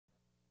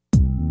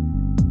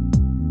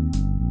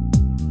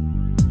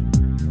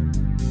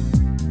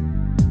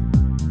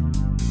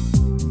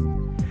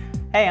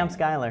Hey, I'm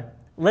Skylar.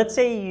 Let's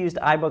say you used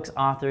iBooks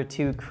Author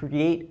to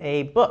create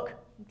a book.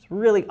 It's a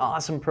really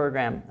awesome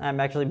program. I've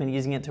actually been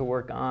using it to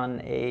work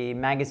on a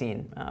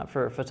magazine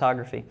for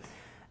photography.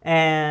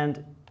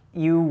 And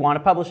you want to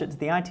publish it to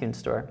the iTunes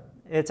store.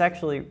 It's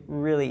actually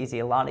really easy,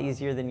 a lot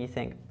easier than you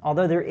think.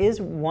 Although there is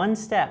one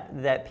step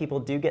that people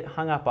do get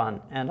hung up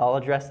on, and I'll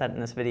address that in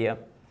this video.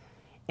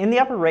 In the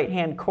upper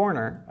right-hand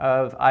corner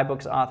of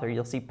iBooks Author,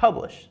 you'll see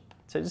Publish.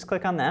 So just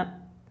click on that,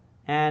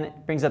 and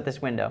it brings up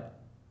this window.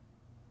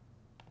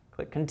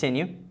 Click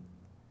Continue.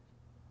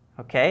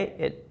 Okay,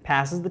 it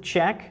passes the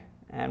check,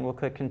 and we'll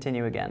click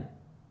Continue again.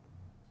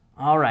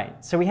 All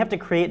right, so we have to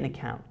create an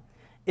account.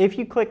 If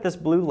you click this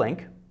blue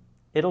link,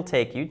 it'll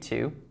take you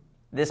to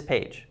this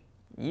page,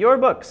 Your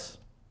Books.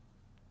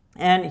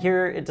 And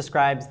here it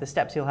describes the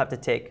steps you'll have to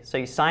take. So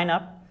you sign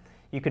up,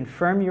 you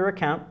confirm your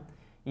account,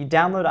 you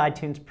download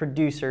iTunes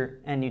Producer,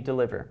 and you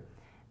deliver.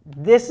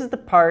 This is the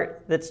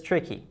part that's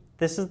tricky.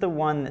 This is the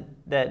one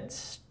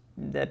that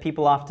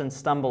people often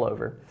stumble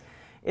over.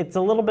 It's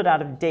a little bit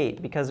out of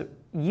date because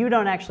you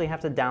don't actually have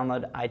to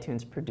download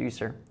iTunes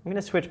Producer. I'm going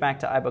to switch back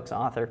to iBooks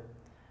Author.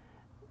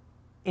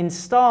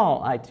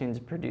 Install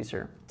iTunes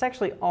Producer. It's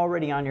actually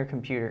already on your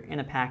computer in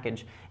a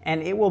package,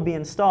 and it will be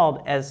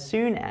installed as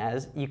soon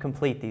as you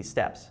complete these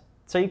steps.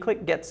 So you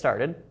click Get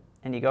Started,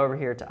 and you go over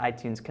here to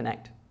iTunes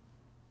Connect.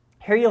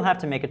 Here you'll have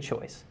to make a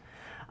choice.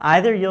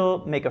 Either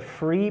you'll make a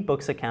free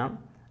Books account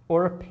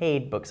or a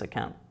paid Books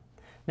account.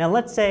 Now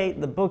let's say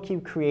the book you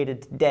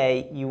created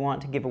today you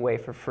want to give away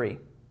for free.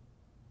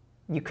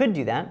 You could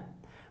do that,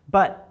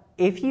 but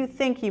if you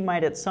think you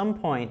might at some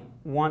point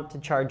want to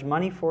charge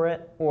money for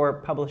it or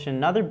publish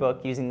another book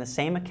using the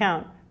same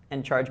account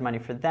and charge money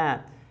for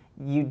that,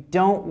 you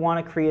don't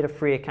want to create a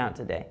free account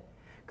today.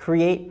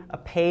 Create a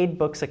paid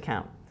Books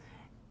account.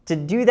 To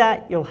do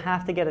that, you'll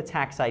have to get a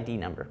tax ID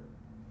number.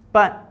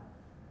 But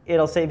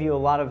it'll save you a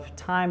lot of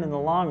time in the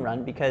long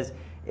run because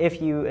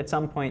if you at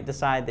some point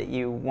decide that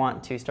you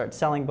want to start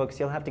selling books,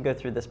 you'll have to go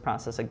through this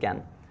process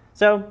again.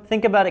 So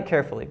think about it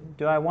carefully.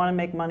 Do I want to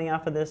make money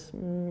off of this?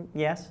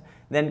 Yes.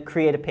 Then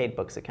create a paid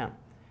Books account.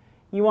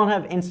 You won't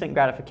have instant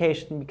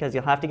gratification because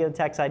you'll have to get a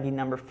tax ID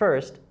number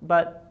first,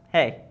 but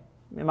hey,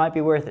 it might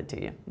be worth it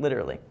to you,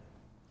 literally.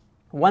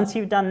 Once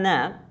you've done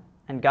that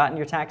and gotten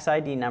your tax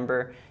ID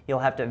number, you'll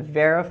have to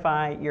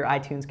verify your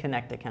iTunes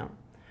Connect account.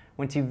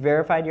 Once you've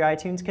verified your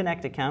iTunes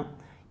Connect account,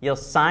 you'll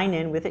sign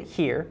in with it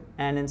here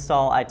and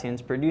install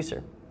iTunes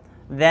Producer.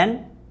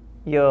 Then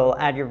you'll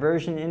add your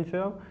version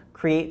info,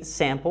 create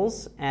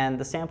samples, and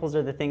the samples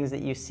are the things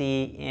that you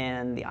see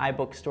in the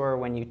iBook store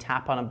when you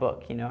tap on a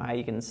book. You know how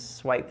you can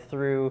swipe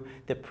through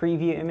the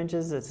preview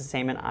images? It's the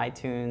same in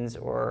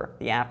iTunes or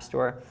the App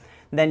Store.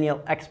 Then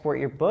you'll export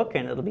your book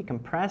and it'll be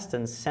compressed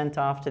and sent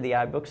off to the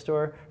iBook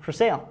store for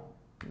sale.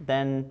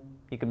 Then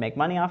you can make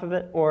money off of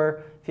it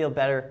or feel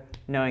better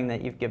knowing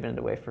that you've given it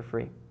away for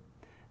free.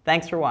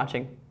 Thanks for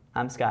watching.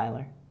 I'm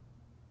Skylar.